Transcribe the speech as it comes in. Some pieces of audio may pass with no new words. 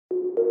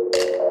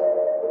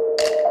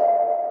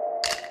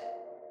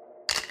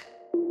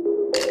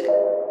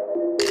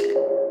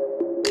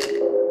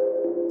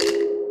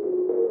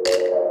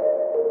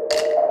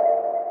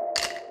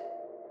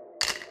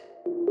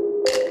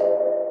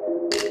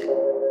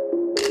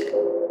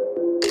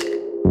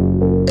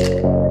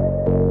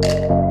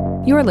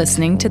You're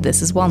listening to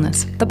This is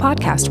Wellness, the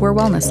podcast where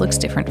wellness looks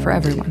different for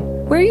everyone.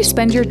 Where you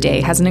spend your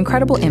day has an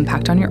incredible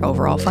impact on your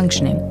overall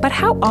functioning. But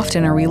how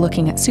often are we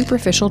looking at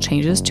superficial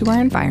changes to our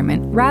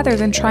environment rather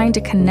than trying to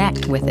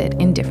connect with it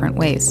in different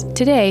ways?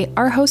 Today,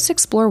 our hosts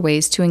explore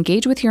ways to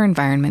engage with your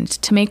environment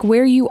to make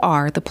where you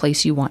are the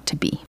place you want to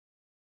be.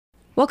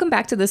 Welcome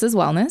back to This is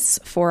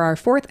Wellness. For our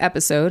fourth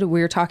episode,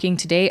 we're talking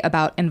today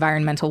about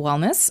environmental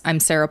wellness. I'm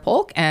Sarah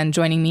Polk, and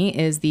joining me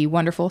is the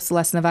wonderful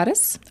Celeste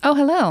Nevadas. Oh,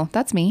 hello.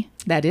 That's me.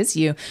 That is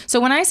you. So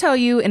when I tell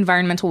you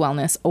environmental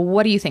wellness,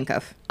 what do you think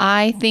of?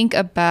 I think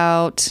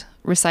about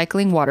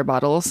recycling water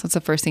bottles. That's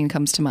the first thing that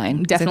comes to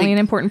mind. Definitely an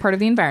important part of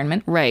the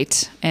environment.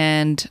 Right.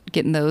 And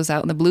getting those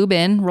out in the blue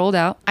bin, rolled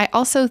out. I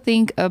also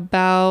think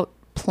about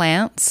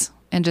plants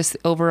and just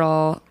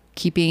overall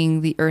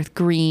keeping the earth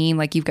green,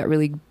 like you've got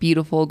really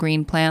beautiful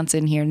green plants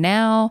in here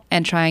now,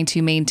 and trying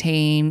to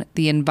maintain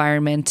the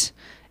environment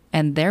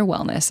and their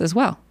wellness as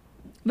well.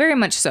 Very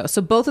much so.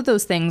 So both of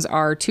those things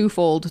are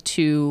twofold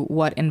to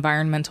what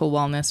environmental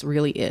wellness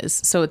really is.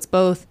 So it's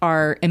both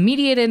our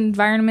immediate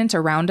environment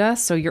around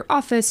us, so your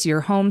office,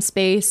 your home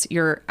space,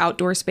 your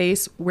outdoor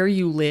space, where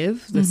you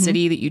live, the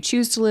city that you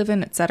choose to live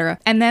in, etc.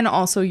 And then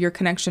also your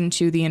connection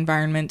to the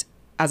environment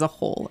as a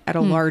whole at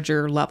a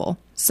larger level.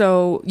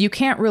 So you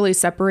can't really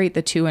separate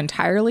the two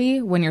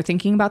entirely when you're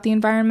thinking about the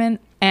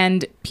environment.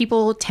 And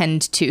people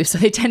tend to, so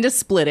they tend to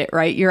split it,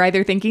 right? You're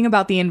either thinking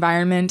about the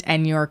environment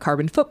and your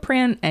carbon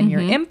footprint and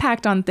your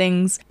impact on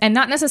things, and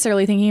not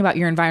necessarily thinking about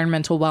your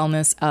environmental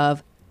wellness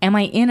of, am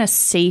I in a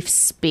safe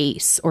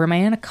space or am I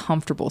in a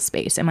comfortable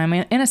space? Am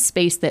I in a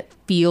space that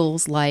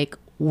feels like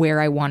where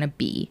I want to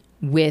be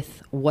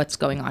with what's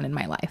going on in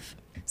my life?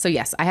 So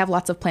yes, I have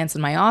lots of plants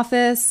in my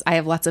office. I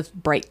have lots of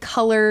bright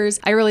colors.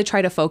 I really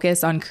try to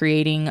focus on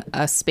creating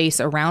a space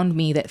around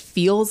me that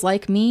feels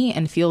like me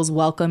and feels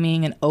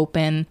welcoming and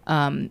open.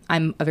 I'm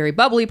a very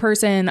bubbly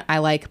person. I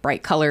like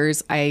bright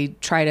colors. I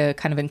try to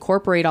kind of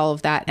incorporate all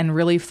of that and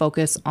really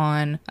focus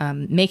on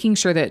making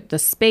sure that the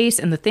space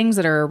and the things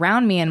that are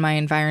around me and my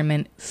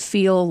environment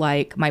feel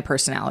like my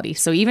personality.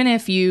 So even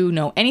if you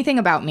know anything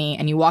about me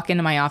and you walk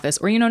into my office,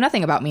 or you know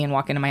nothing about me and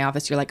walk into my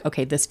office, you're like,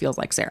 okay, this feels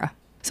like Sarah.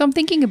 So I'm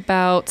thinking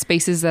about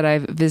spaces that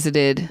I've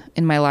visited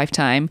in my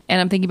lifetime, and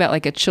I'm thinking about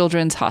like a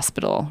children's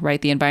hospital, right?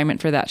 The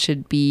environment for that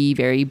should be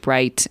very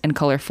bright and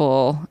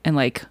colorful. And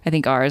like, I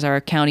think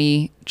our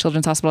county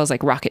children's hospital has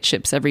like rocket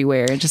ships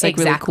everywhere and just like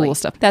really cool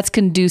stuff. That's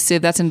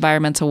conducive. That's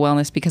environmental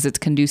wellness because it's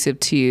conducive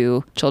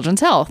to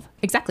children's health.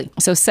 Exactly.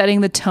 So setting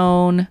the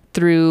tone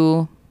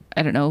through,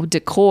 I don't know,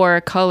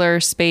 decor, color,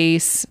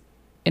 space,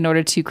 in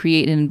order to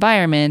create an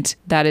environment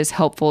that is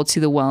helpful to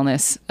the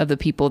wellness of the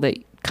people that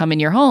come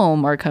in your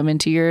home or come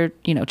into your,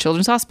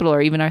 children's hospital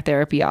or even our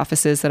therapy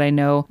offices that I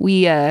know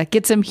we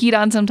get some heat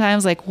on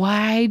sometimes. Like,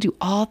 why do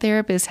all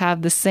therapists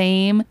have the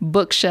same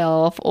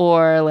bookshelf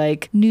or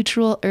like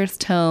neutral earth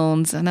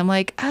tones? And I'm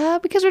like,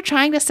 because we're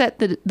trying to set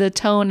the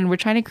tone and we're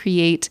trying to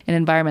create an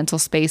environmental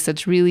space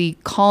that's really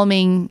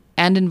calming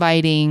and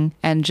inviting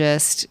and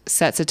just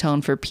sets a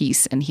tone for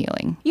peace and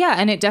healing. Yeah.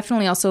 And it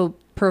definitely also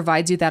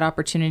provides you that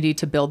opportunity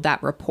to build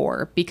that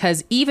rapport,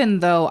 because even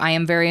though I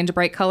am very into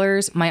bright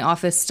colors, my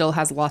office still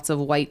has lots of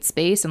white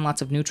space and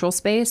lots of neutral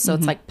space. So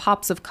it's like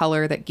pops of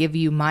color that give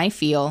you my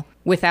feel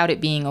without it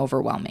being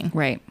overwhelming.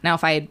 Right. Now,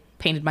 if I had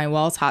painted my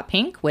walls hot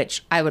pink,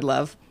 which I would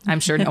love, I'm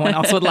sure no one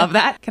else would love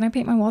that. Can I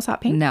paint my walls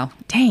hot pink? No.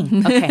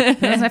 Dang. Okay.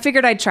 I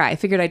figured I'd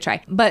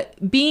try.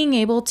 But being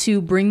able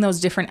to bring those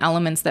different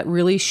elements that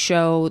really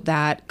show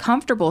that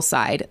comfortable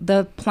side,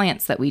 the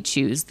plants that we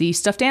choose, the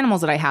stuffed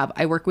animals that I have.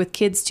 I work with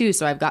kids too.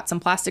 So I've got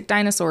some plastic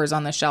dinosaurs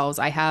on the shelves.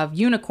 I have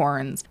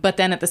unicorns. But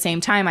then at the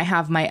same time, I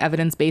have my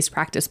evidence-based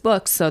practice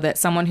books so that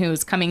someone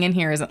who's coming in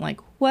here isn't like,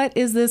 what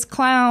is this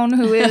clown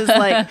who is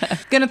like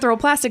going to throw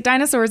plastic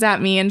dinosaurs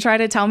at me and try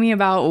to tell me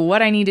about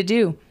what I need to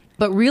do?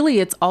 But really,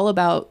 it's all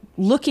about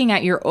looking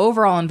at your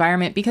overall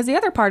environment, because the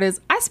other part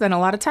is I spend a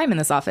lot of time in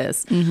this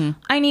office.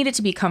 I need it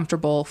to be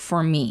comfortable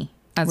for me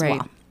as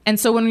well. And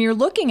so when you're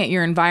looking at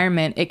your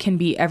environment, it can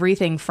be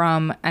everything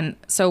from, and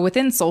so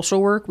within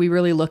social work, we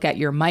really look at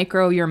your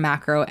micro, your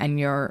macro, and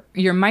your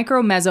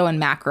micro, meso, and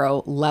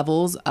macro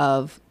levels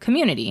of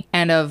community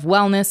and of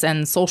wellness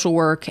and social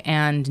work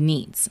and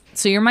needs.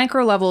 So your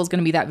micro level is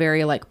going to be that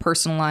very like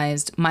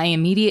personalized, my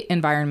immediate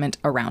environment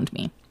around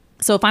me.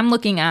 So if I'm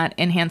looking at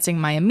enhancing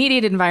my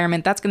immediate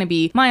environment, that's going to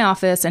be my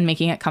office and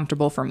making it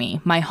comfortable for me.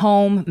 My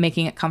home,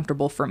 making it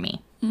comfortable for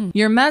me.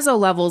 Your meso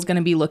level is going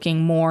to be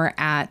looking more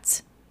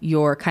at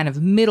your kind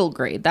of middle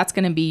grade. That's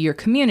going to be your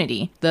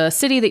community, the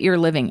city that you're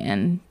living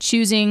in,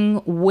 choosing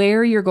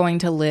where you're going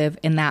to live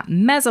in that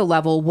meso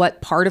level, what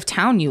part of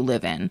town you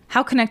live in.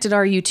 How connected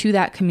are you to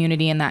that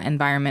community and that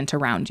environment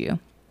around you?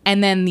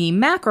 And then the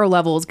macro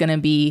level is going to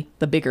be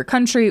the bigger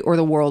country or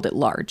the world at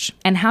large,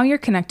 and how you're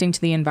connecting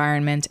to the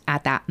environment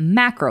at that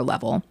macro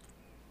level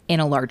in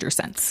a larger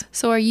sense.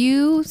 So are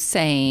you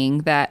saying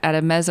that at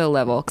a meso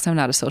level, because I'm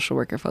not a social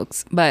worker,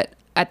 folks, but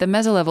at the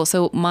meso level,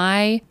 so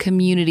my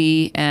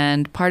community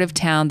and part of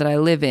town that I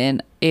live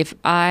in, if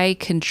I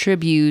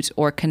contribute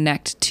or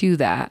connect to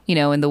that,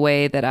 in the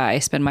way that I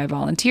spend my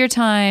volunteer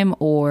time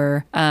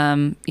or,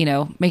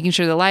 making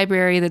sure the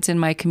library that's in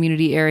my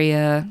community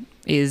area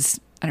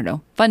is,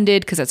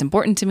 funded because that's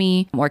important to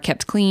me, or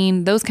kept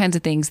clean, those kinds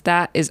of things,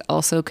 that is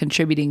also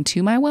contributing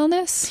to my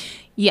wellness.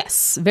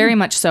 Yes, very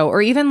much so.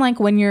 Or even like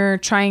when you're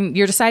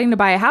deciding to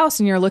buy a house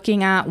and you're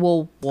looking at,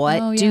 well,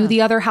 what do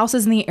the other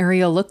houses in the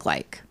area look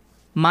like?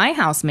 My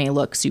house may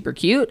look super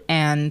cute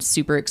and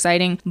super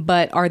exciting,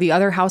 but are the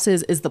other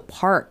houses, is the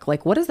park,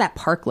 like what does that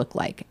park look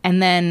like?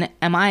 And then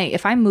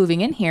if I'm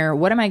moving in here,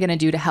 what am I going to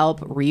do to help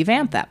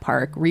revamp that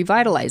park,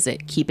 revitalize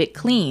it, keep it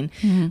clean,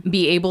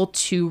 be able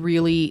to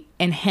really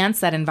enhance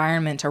that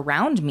environment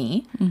around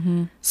me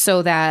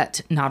so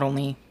that not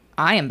only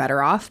I am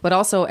better off, but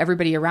also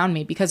everybody around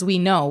me, because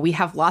we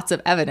have lots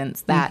of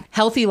evidence that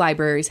healthy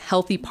libraries,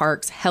 healthy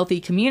parks,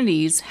 healthy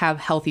communities have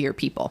healthier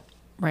people.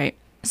 Right.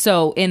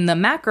 So in the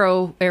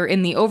macro, or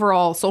in the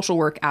overall social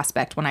work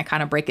aspect, when I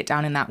kind of break it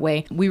down in that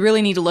way, we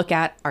really need to look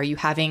at, are you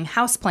having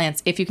house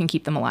plants if you can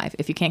keep them alive?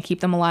 If you can't keep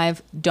them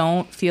alive,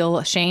 don't feel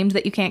ashamed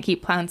that you can't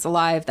keep plants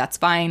alive. That's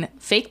fine.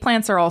 Fake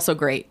plants are also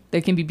great.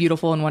 They can be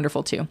beautiful and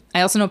wonderful too.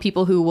 I also know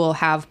people who will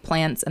have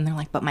plants and they're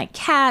like, but my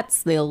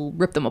cats, they'll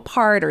rip them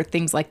apart or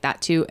things like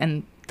that too.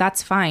 And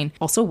that's fine.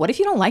 Also, what if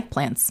you don't like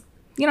plants?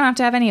 You don't have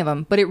to have any of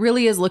them, but it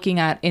really is looking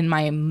at, in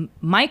my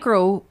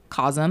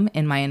microcosm,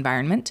 in my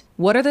environment,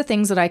 what are the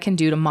things that I can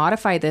do to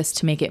modify this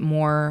to make it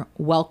more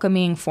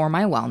welcoming for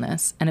my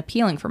wellness and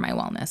appealing for my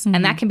wellness?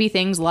 And that can be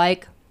things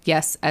like,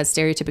 yes, as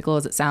stereotypical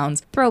as it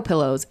sounds, throw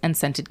pillows and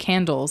scented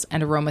candles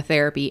and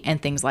aromatherapy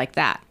and things like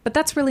that. But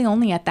that's really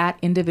only at that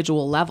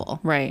individual level.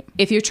 Right.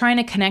 If you're trying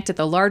to connect at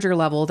the larger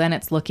level, then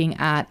it's looking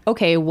at,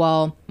 okay,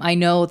 well, I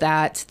know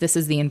that this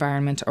is the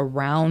environment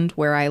around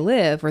where I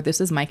live, or this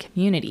is my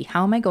community.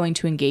 How am I going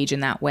to engage in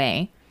that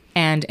way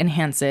and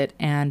enhance it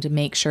and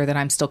make sure that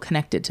I'm still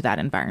connected to that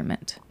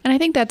environment? And I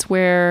think that's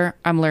where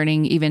I'm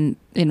learning, even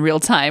in real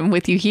time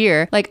with you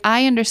here. Like,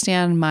 I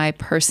understand my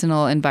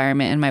personal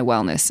environment and my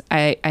wellness.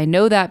 I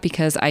know that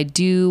because I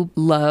do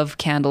love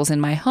candles in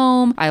my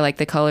home. I like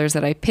the colors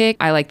that I pick.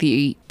 I like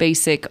the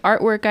basic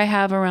artwork I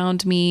have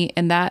around me.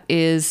 And that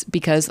is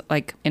because,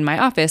 like, in my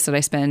office that I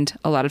spend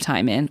a lot of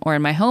time in, or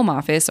in my home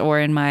office, or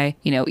in my,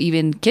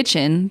 even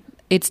kitchen,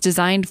 it's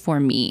designed for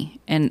me.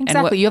 And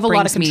exactly. You have a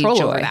lot of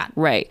control over that.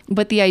 Right.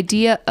 But the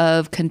idea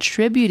of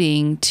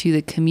contributing to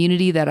the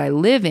community that I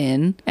live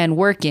in and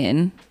work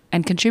in,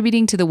 and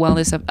contributing to the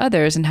wellness of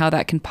others and how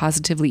that can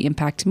positively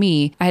impact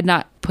me, I had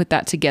not put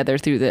that together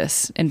through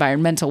this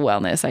environmental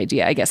wellness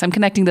idea. I guess I'm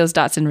connecting those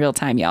dots in real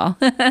time, y'all.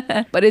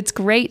 But it's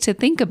great to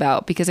think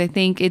about, because I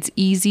think it's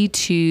easy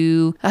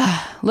to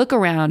look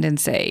around and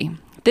say,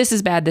 this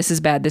is bad, this is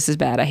bad, this is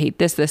bad. I hate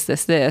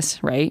this,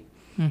 right?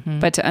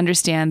 But to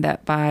understand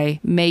that by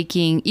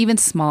making even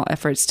small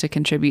efforts to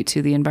contribute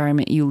to the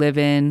environment you live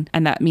in,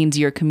 and that means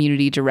your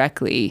community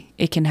directly,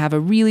 it can have a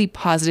really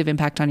positive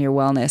impact on your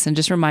wellness. And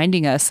just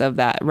reminding us of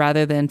that,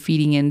 rather than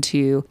feeding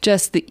into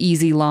just the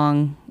easy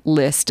long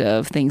list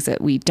of things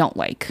that we don't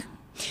like.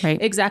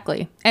 Right.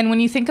 Exactly. And when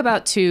you think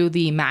about to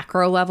the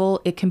macro level,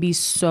 it can be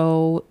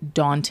so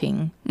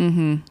daunting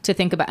to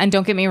think about. And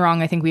don't get me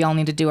wrong, I think we all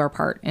need to do our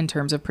part in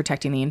terms of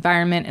protecting the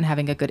environment and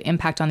having a good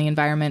impact on the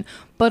environment.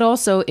 But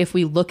also, if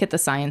we look at the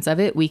science of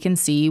it, we can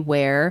see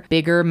where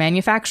bigger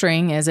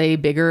manufacturing is a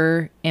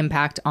bigger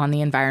impact on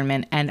the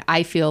environment. And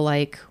I feel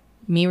like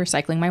me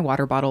recycling my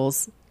water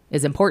bottles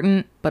is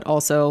important, but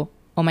also,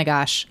 oh my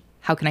gosh,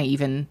 how can I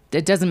even,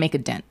 it doesn't make a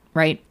dent.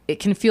 Right? It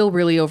can feel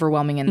really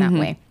overwhelming in that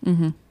way.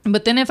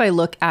 But then if I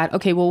look at,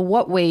 okay, well,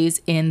 what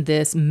ways in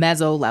this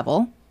meso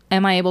level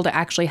am I able to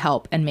actually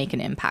help and make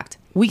an impact?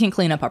 We can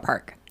clean up our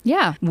park.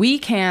 Yeah. We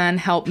can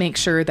help make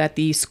sure that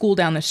the school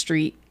down the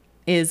street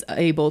is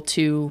able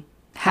to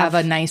have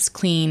a nice,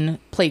 clean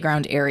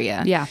playground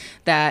area. Yeah.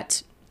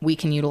 That we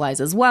can utilize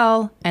as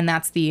well. And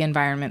that's the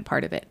environment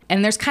part of it.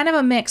 And there's kind of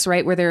a mix,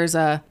 right? Where there's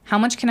how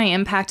much can I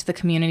impact the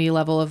community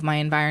level of my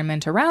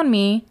environment around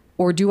me?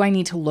 Or do I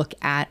need to look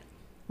at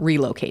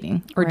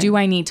relocating? Or do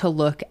I need to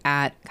look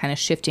at kind of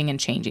shifting and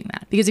changing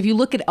that? Because if you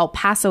look at El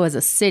Paso as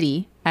a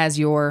city, as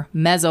your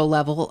meso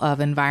level of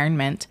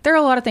environment, there are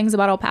a lot of things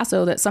about El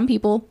Paso that some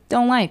people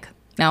don't like.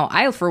 Now,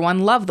 I, for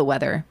one, love the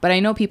weather, but I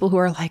know people who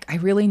are like, I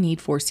really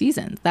need 4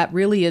 seasons. That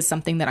really is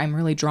something that I'm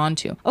really drawn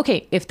to.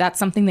 Okay, if that's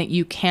something that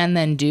you can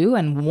then do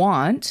and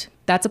want,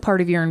 that's a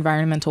part of your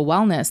environmental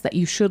wellness that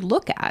you should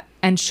look at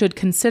and should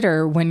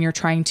consider when you're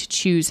trying to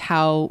choose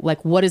how,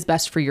 like, what is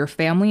best for your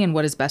family and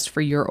what is best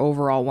for your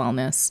overall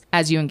wellness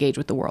as you engage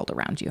with the world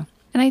around you.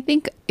 And I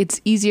think it's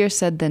easier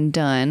said than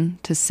done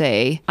to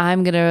say,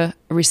 I'm going to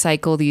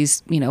recycle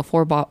these,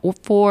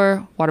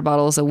 4 water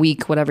bottles a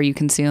week, whatever you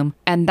consume.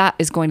 And that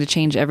is going to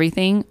change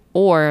everything,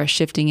 or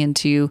shifting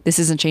into, this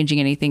isn't changing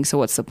anything. So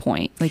what's the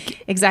point?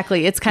 Like,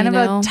 exactly. It's kind of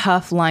a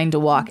tough line to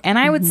walk. And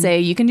I would say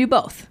you can do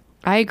both.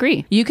 I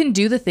agree. You can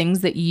do the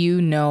things that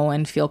you know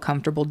and feel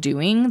comfortable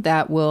doing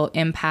that will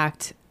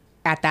impact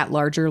at that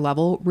larger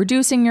level,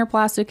 reducing your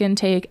plastic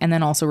intake and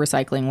then also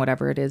recycling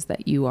whatever it is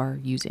that you are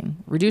using,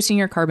 reducing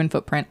your carbon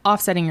footprint,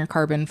 offsetting your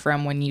carbon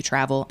from when you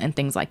travel and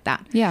things like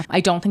that. Yeah.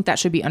 I don't think that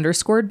should be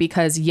underscored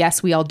because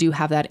yes, we all do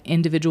have that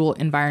individual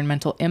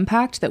environmental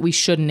impact that we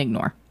shouldn't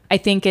ignore. I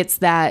think it's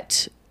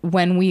that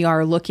when we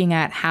are looking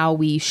at how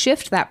we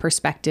shift that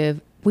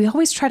perspective, we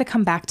always try to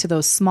come back to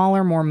those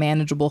smaller, more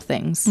manageable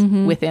things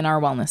within our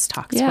wellness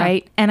talks,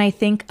 right? And I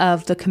think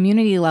of the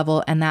community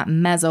level and that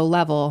meso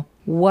level.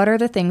 What are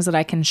the things that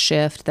I can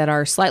shift that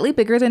are slightly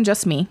bigger than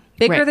just me,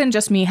 bigger than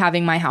just me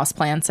having my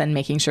houseplants and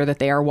making sure that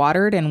they are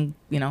watered and,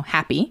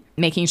 happy,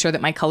 making sure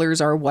that my colors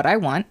are what I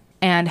want.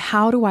 And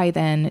how do I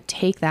then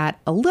take that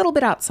a little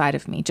bit outside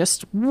of me,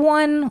 just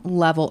one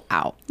level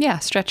out? Yeah,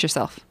 stretch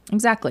yourself.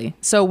 Exactly.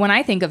 So when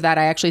I think of that,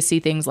 I actually see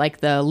things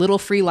like the little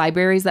free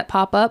libraries that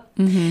pop up.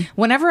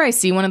 Whenever I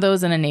see one of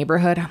those in a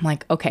neighborhood, I'm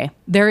like, okay,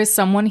 there is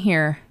someone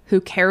here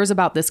who cares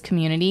about this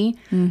community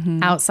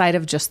outside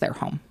of just their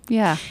home.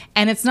 Yeah.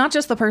 And it's not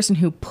just the person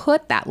who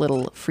put that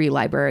little free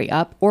library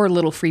up or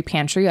little free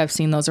pantry. I've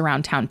seen those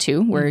around town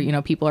too, where,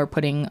 people are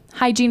putting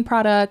hygiene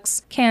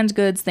products, canned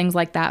goods, things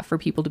like that for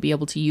people to be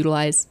able to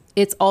utilize.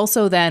 It's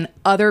also then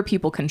other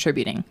people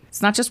contributing.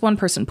 It's not just one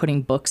person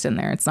putting books in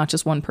there. It's not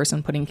just one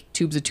person putting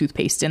tubes of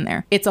toothpaste in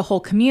there. It's a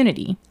whole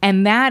community.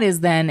 And that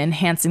is then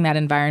enhancing that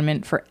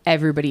environment for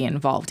everybody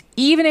involved.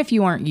 Even if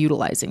you aren't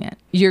utilizing it,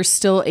 you're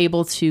still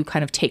able to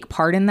kind of take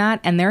part in that.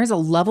 And there is a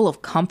level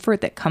of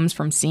comfort that comes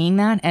from seeing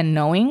that and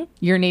knowing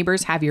your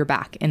neighbors have your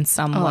back in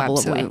some level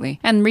of way.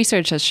 And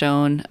research has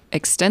shown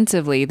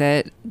extensively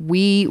that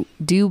we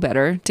do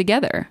better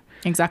together.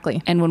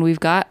 Exactly. And when we've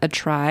got a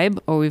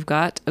tribe or we've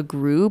got a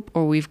group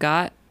or we've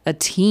got a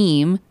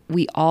team,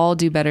 we all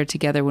do better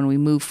together when we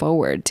move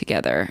forward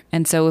together.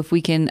 And so if we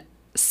can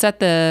set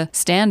the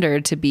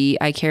standard to be,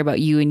 I care about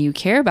you and you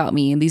care about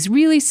me, and these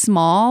really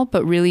small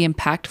but really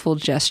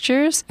impactful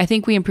gestures, I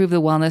think we improve the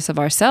wellness of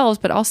ourselves,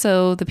 but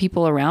also the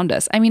people around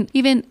us. I mean,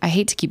 even, I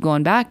hate to keep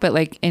going back, but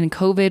like in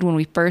COVID, when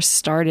we first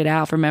started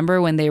out,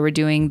 remember when they were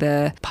doing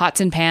the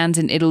pots and pans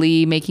in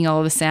Italy, making all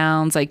of the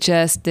sounds, like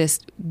just this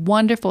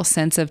wonderful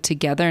sense of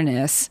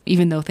togetherness,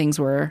 even though things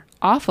were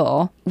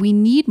awful. We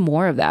need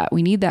more of that.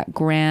 We need that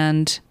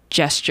grand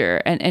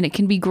gesture, and it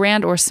can be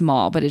grand or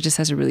small, but it just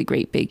has a really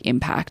great big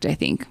impact, I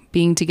think,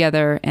 being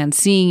together and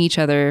seeing each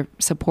other,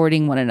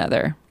 supporting one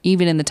another,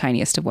 even in the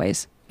tiniest of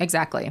ways.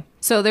 Exactly.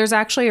 So there's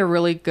actually a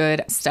really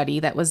good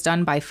study that was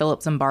done by Phillip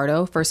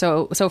Zimbardo.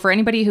 So for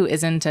anybody who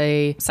isn't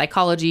a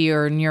psychology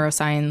or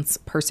neuroscience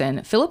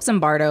person, Phillip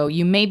Zimbardo,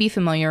 you may be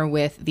familiar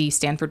with the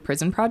Stanford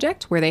Prison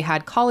Project, where they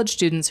had college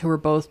students who were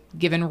both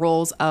given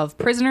roles of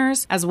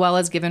prisoners as well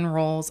as given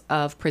roles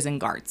of prison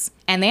guards.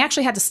 And they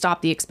actually had to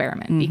stop the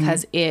experiment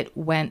because it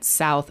went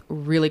south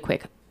really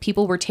quick.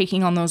 People were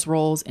taking on those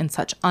roles in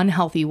such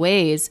unhealthy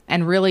ways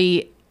and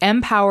really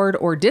empowered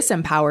or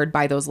disempowered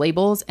by those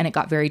labels, and it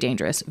got very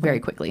dangerous very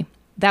quickly.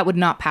 That would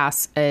not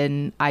pass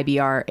an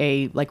IBR,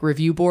 a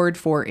review board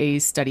for a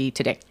study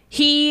today.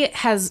 He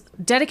has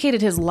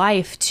dedicated his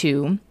life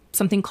to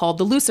something called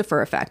the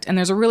Lucifer Effect, and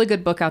there's a really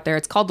good book out there.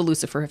 It's called the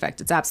Lucifer Effect.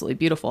 It's absolutely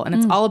beautiful, and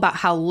it's all about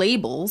how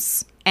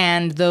labels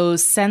and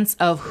those sense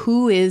of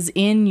who is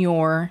in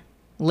your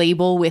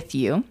label with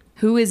you,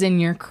 who is in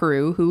your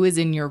crew, who is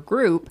in your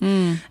group,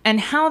 and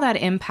how that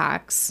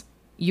impacts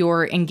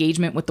your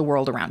engagement with the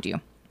world around you.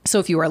 So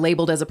if you are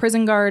labeled as a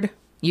prison guard,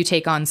 you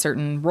take on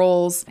certain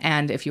roles.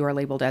 And if you are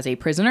labeled as a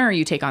prisoner,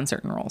 you take on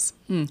certain roles.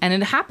 And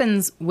it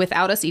happens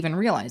without us even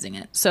realizing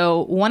it.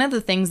 So one of the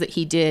things that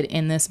he did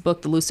in this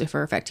book, The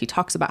Lucifer Effect, he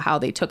talks about how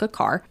they took a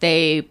car,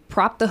 they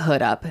propped the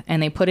hood up,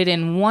 and they put it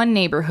in one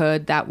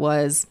neighborhood that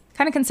was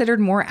kind of considered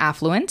more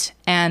affluent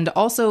and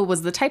also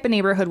was the type of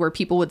neighborhood where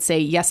people would say,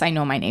 yes, I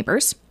know my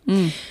neighbors,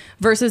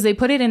 versus they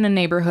put it in a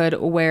neighborhood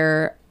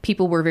where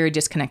people were very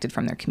disconnected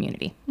from their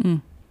community.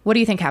 What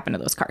do you think happened to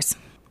those cars?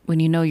 When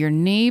you know your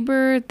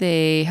neighbor,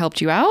 they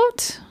helped you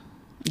out?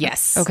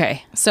 Yes.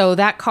 Okay. So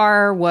that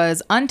car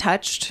was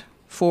untouched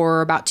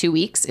for about 2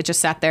 weeks. It just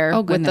sat there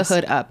with the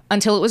hood up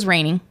until it was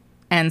raining,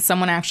 and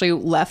someone actually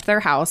left their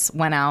house,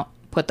 went out,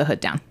 put the hood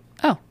down.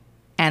 Oh.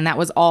 And that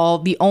was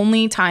the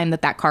only time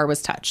that car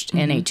was touched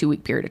in a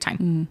 2-week period of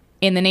time.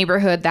 In the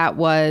neighborhood that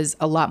was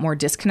a lot more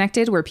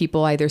disconnected, where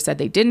people either said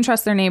they didn't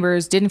trust their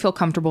neighbors, didn't feel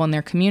comfortable in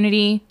their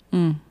community.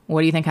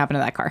 What do you think happened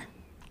to that car?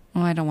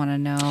 Oh, I don't want to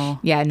know.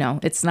 Yeah, no,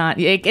 it's not.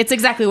 It's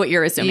exactly what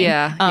you're assuming.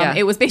 Yeah.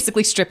 It was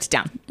basically stripped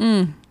down.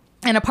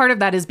 And a part of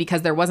that is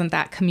because there wasn't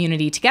that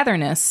community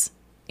togetherness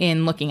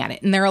in looking at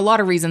it. And there are a lot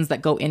of reasons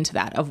that go into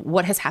that, of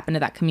what has happened to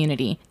that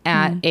community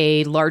at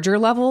a larger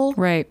level.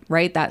 Right.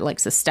 That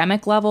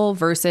systemic level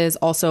versus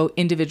also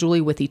individually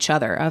with each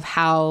other, of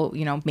how,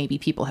 maybe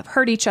people have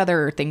hurt each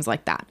other or things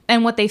like that.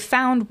 And what they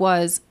found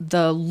was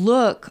the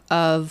look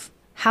of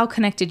how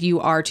connected you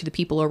are to the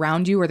people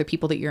around you or the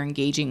people that you're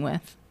engaging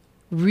with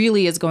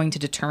really is going to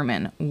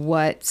determine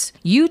what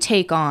you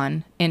take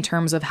on in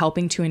terms of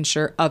helping to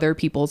ensure other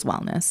people's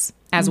wellness,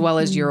 as well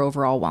as your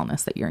overall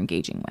wellness that you're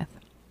engaging with.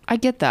 I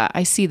get that.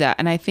 I see that.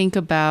 And I think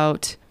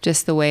about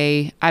just the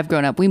way I've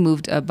grown up. We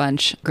moved a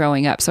bunch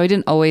growing up. So I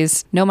didn't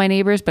always know my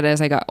neighbors, but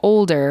as I got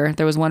older,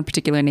 there was one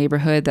particular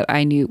neighborhood that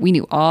I knew. We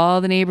knew all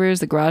the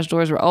neighbors. The garage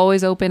doors were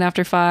always open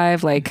after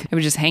 5. Like they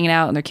were just hanging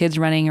out and their kids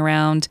running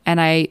around.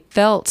 And I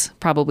felt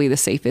probably the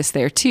safest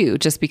there too,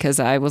 just because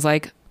I was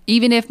like,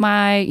 even if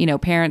my,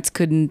 parents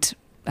couldn't,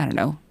 I don't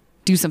know,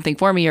 do something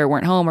for me or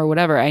weren't home or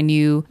whatever, I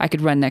knew I could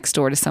run next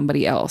door to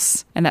somebody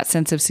else. And that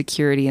sense of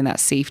security and that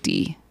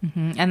safety.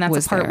 Mm-hmm. And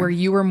that's a part where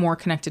you were more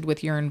connected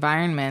with your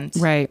environment.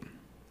 Right.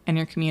 And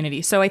your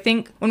community. So I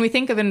think when we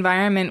think of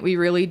environment, we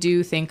really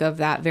do think of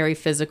that very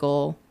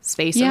physical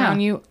space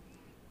around you.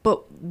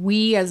 But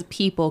we as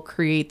people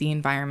create the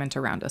environment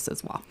around us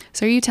as well.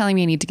 So are you telling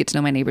me I need to get to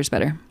know my neighbors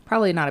better?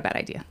 Probably not a bad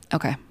idea.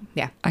 Okay.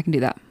 Yeah. I can do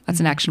that.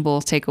 That's an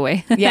actionable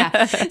takeaway.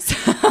 Yeah. So,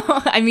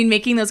 I mean,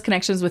 making those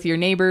connections with your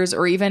neighbors,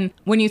 or even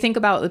when you think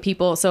about the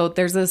people. So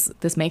there's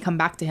this may come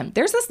back to him.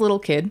 There's this little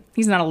kid.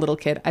 He's not a little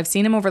kid. I've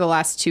seen him over the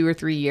last 2 or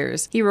 3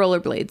 years. He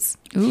rollerblades.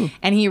 Ooh.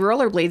 And he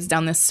rollerblades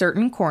down this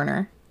certain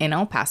corner in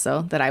El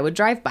Paso that I would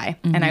drive by,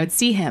 and I would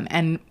see him,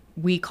 and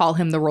we call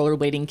him the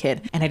rollerblading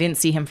kid. And I didn't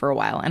see him for a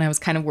while, and I was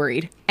kind of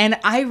worried. And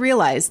I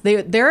realized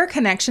there are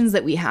connections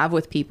that we have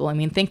with people. I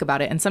mean, think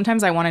about it. And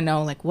sometimes I want to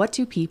know, like, what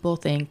do people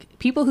think?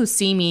 People who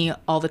see me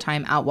all the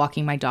time out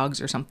walking my dogs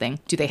or something,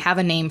 do they have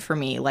a name for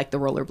me, like the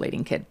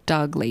rollerblading kid?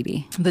 Dog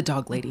lady. The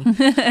dog lady.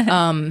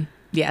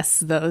 Yes,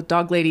 the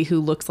dog lady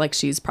who looks like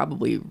she's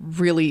probably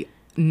really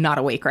not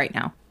awake right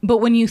now. But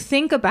when you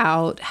think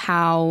about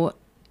how,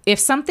 if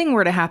something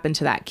were to happen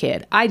to that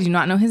kid, I do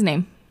not know his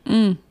name.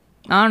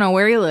 I don't know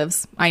where he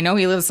lives. I know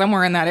he lives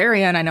somewhere in that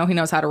area, and I know he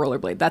knows how to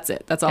rollerblade. That's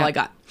it. That's all I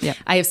got. Yeah.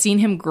 I have seen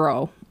him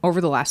grow over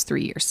the last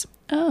 3 years.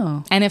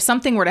 Oh. And if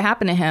something were to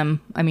happen to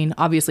him, I mean,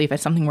 obviously, if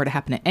something were to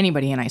happen to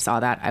anybody and I saw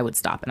that, I would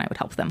stop and I would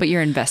help them. But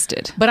you're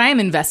invested. But I am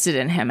invested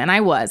in him, and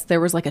I was.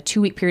 There was like a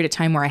 2-week period of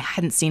time where I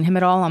hadn't seen him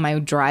at all on my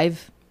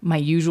drive, my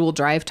usual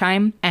drive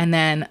time. And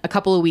then a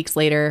couple of weeks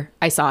later,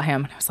 I saw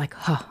him and I was like,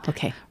 oh,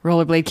 okay.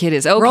 Rollerblade kid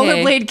is okay.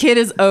 Rollerblade kid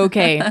is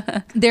okay.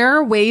 There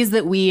are ways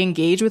that we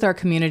engage with our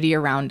community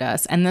around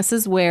us. And this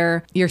is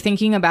where you're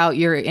thinking about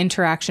your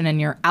interaction and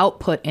your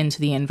output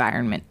into the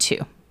environment too,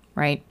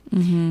 right?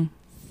 Mm-hmm.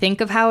 Think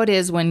of how it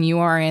is when you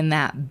are in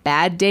that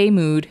bad day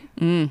mood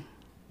and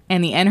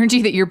the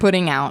energy that you're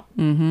putting out.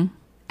 Mm-hmm.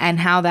 And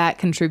how that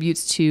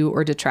contributes to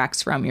or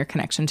detracts from your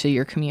connection to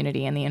your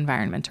community and the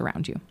environment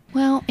around you.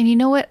 Well, and you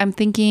know what? I'm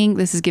thinking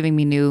this is giving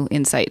me new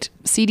insight.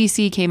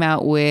 CDC came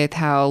out with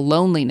how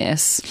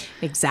loneliness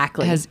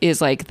is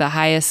like the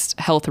highest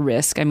health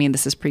risk. I mean,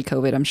 this is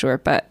pre-COVID, I'm sure,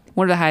 but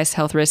one of the highest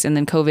health risks. And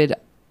then COVID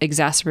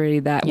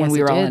exacerbated that when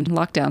we were all in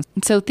lockdown.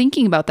 So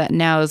thinking about that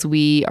now as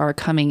we are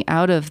coming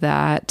out of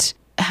that,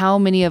 how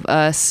many of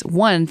us,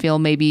 one, feel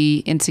maybe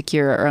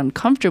insecure or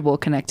uncomfortable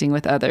connecting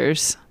with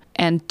others?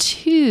 And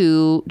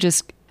 2,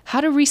 just how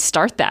to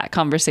restart that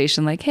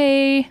conversation, like,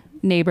 hey,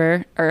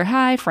 neighbor, or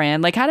hi,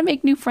 friend, like how to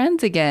make new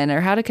friends again,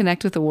 or how to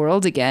connect with the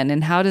world again,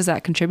 and how does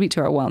that contribute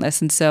to our wellness?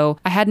 And so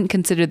I hadn't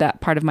considered that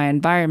part of my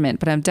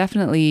environment, but I'm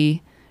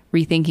definitely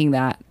rethinking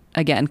that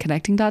again,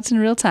 connecting dots in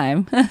real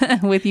time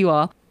with you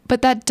all.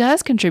 But that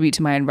does contribute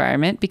to my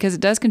environment because it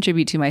does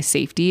contribute to my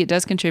safety. It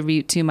does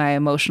contribute to my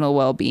emotional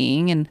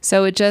well-being. And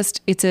so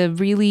it's a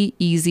really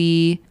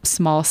easy,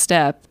 small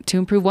step to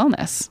improve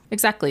wellness.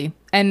 Exactly.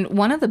 And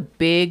one of the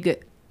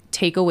big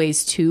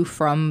takeaways too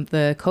from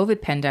the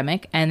COVID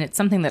pandemic, and it's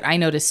something that I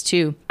noticed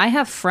too, I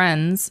have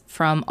friends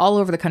from all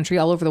over the country,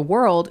 all over the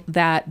world,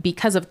 that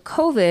because of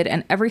COVID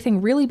and everything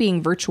really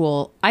being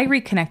virtual, I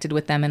reconnected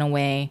with them in a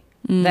way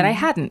that I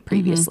hadn't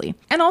previously.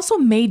 And also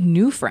made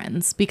new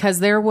friends because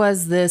there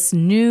was this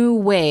new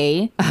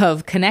way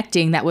of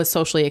connecting that was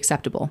socially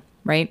acceptable,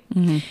 right?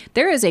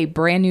 There is a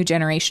brand new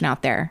generation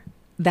out there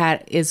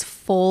that is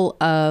full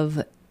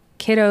of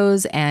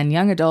kiddos and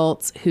young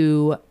adults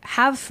who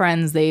have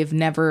friends they've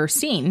never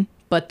seen,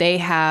 but they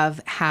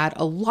have had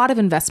a lot of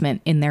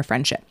investment in their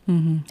friendship.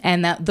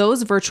 And that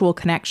those virtual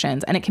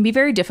connections, and it can be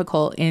very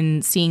difficult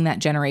in seeing that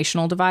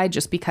generational divide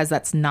just because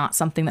that's not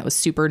something that was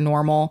super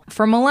normal.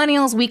 For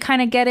millennials, we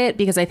kind of get it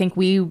because I think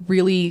we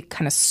really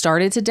kind of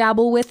started to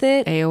dabble with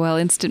it. AOL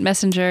Instant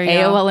Messenger.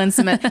 AOL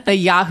Instant, the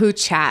Yahoo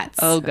chats.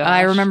 Oh, gosh.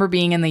 I remember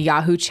being in the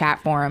Yahoo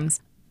chat forums.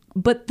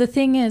 But the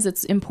thing is,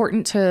 it's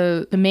important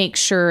to make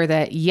sure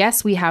that,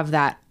 yes, we have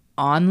that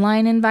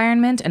online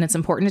environment, and it's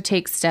important to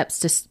take steps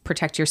to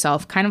protect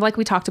yourself, kind of like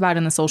we talked about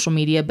in the social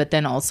media, but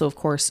then also, of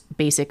course,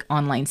 basic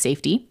online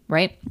safety,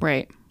 right?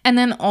 Right. And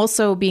then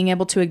also being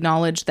able to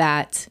acknowledge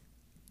that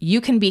you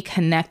can be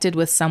connected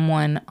with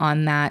someone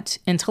on that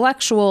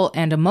intellectual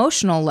and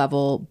emotional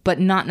level, but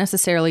not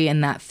necessarily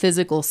in that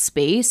physical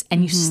space.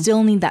 And you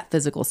still need that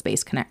physical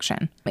space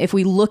connection. If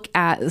we look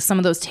at some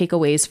of those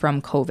takeaways from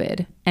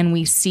COVID and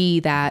we see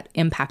that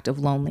impact of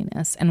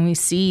loneliness and we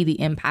see the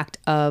impact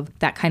of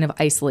that kind of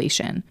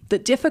isolation, the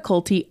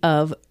difficulty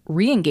of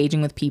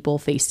re-engaging with people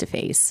face to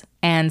face.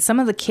 And some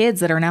of the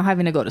kids that are now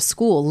having to go to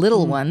school,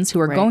 little ones who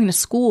are going to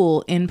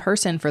school in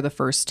person for the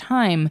first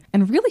time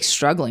and really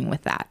struggling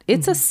with that.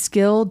 It's a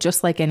skill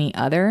just like any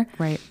other.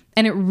 Right.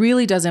 And it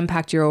really does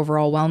impact your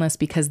overall wellness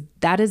because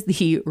that is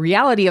the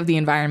reality of the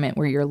environment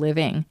where you're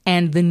living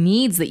and the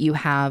needs that you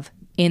have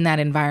in that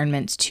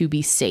environment to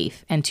be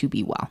safe and to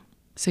be well.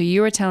 So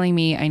you were telling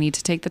me I need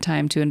to take the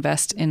time to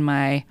invest in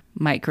my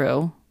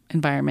micro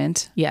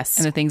environment. Yes.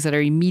 And the things that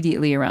are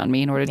immediately around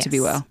me in order to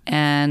be well.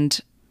 And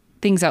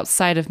things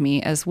outside of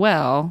me as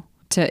well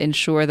to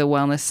ensure the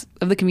wellness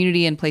of the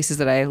community and places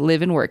that I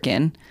live and work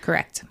in.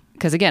 Correct.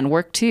 Because again,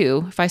 work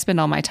too. If I spend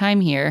all my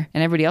time here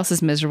and everybody else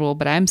is miserable,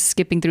 but I'm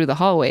skipping through the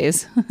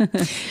hallways.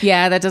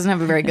 Yeah, that doesn't have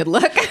a very good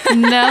look.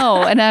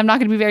 No, and I'm not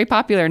going to be very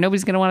popular.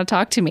 Nobody's going to want to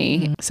talk to me.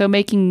 Mm-hmm. So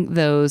making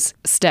those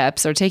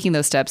steps or taking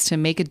those steps to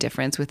make a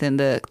difference within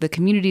the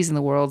communities and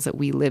the worlds that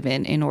we live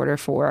in order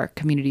for our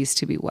communities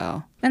to be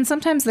well. And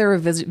sometimes they're a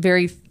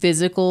very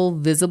physical,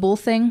 visible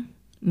thing.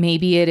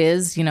 Maybe it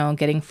is,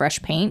 getting fresh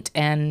paint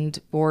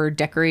or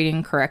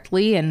decorating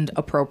correctly and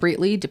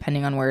appropriately,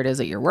 depending on where it is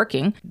that you're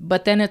working.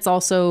 But then it's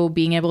also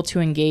being able to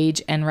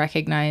engage and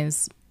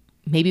recognize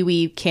maybe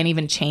we can't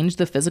even change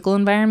the physical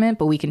environment,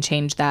 but we can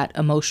change that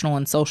emotional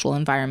and social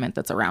environment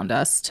that's around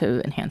us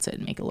to enhance it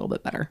and make it a little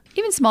bit better.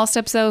 Even small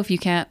steps, though, if you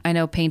can't. I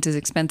know paint is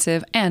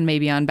expensive and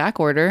maybe on back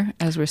order,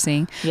 as we're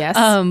seeing. Yes.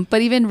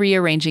 But even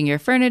rearranging your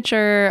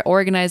furniture,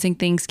 organizing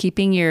things,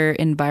 keeping your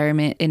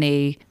environment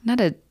in not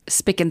a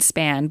spick and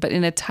span, but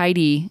in a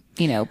tidy,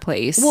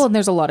 place. Well, and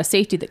there's a lot of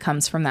safety that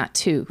comes from that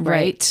too,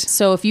 right?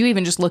 So if you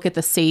even just look at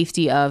the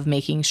safety of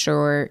making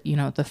sure,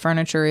 the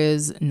furniture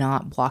is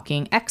not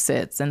blocking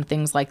exits and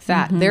things like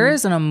that, there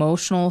is an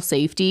emotional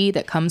safety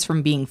that comes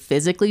from being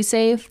physically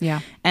safe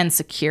and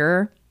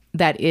secure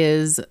that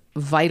is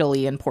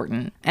vitally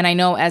important. And I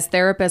know as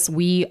therapists,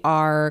 we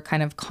are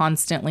kind of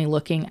constantly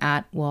looking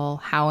at, well,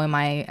 how am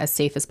I as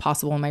safe as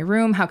possible in my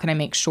room? How can I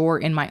make sure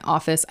in my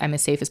office I'm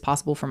as safe as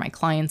possible for my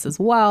clients as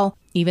well?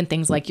 Even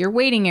things like your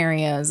waiting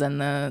areas and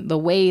the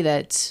way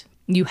that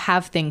you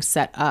have things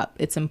set up.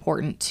 It's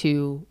important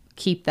to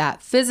keep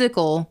that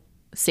physical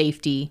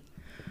safety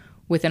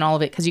within all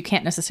of it, because you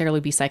can't necessarily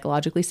be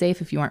psychologically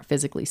safe if you aren't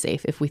physically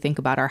safe. If we think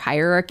about our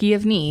hierarchy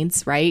of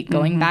needs, right?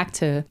 Going back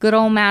to good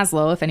old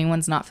Maslow, if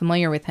anyone's not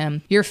familiar with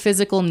him, your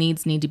physical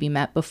needs need to be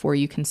met before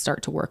you can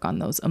start to work on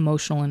those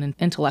emotional and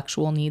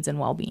intellectual needs and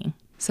well-being.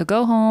 So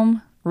go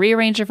home,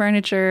 rearrange your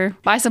furniture,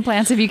 buy some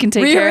plants if you can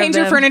take care of them. Rearrange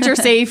your furniture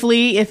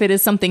safely. If it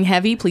is something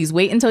heavy, please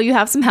wait until you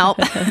have some help.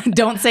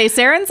 Don't say,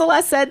 Sarah and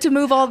Celeste said to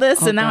move all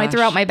this and now I threw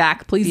out my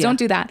back. Please don't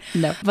do that.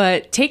 No.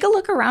 But take a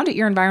look around at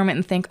your environment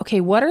and think, okay,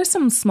 what are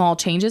some small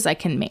changes I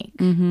can make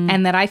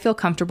and that I feel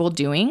comfortable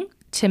doing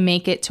to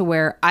make it to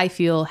where I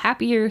feel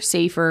happier,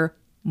 safer,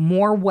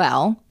 more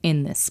well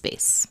in this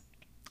space?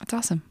 That's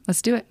awesome.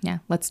 Let's do it. Yeah,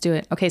 let's do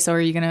it. Okay, so are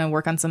you going to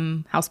work on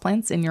some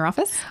houseplants in your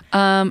office?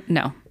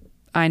 No.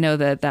 I know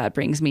that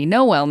brings me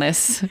no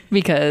wellness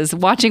because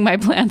watching my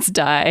plants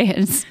die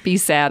and be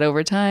sad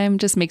over time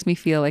just makes me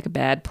feel like a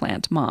bad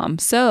plant mom.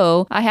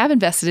 So I have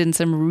invested in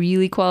some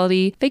really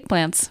quality fake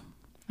plants.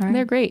 All right.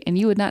 They're great, and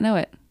you would not know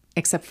it.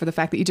 Except for the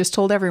fact that you just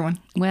told everyone.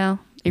 Well,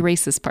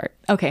 erase this part.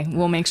 Okay,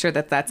 we'll make sure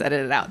that that's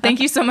edited out. Thank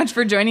you so much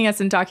for joining us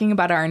and talking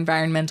about our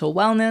environmental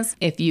wellness.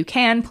 If you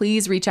can,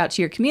 please reach out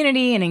to your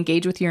community and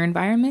engage with your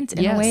environment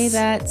in a way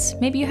that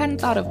maybe you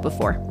hadn't thought of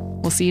before.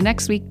 We'll see you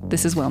next week.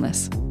 This is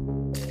Wellness.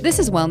 This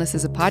is Wellness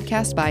is a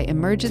podcast by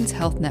Emergence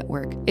Health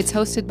Network. It's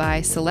hosted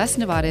by Celeste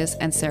Nevades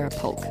and Sarah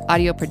Polk.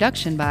 Audio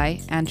production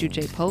by Andrew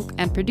J. Polk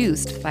and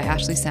produced by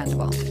Ashley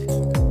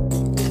Sandoval.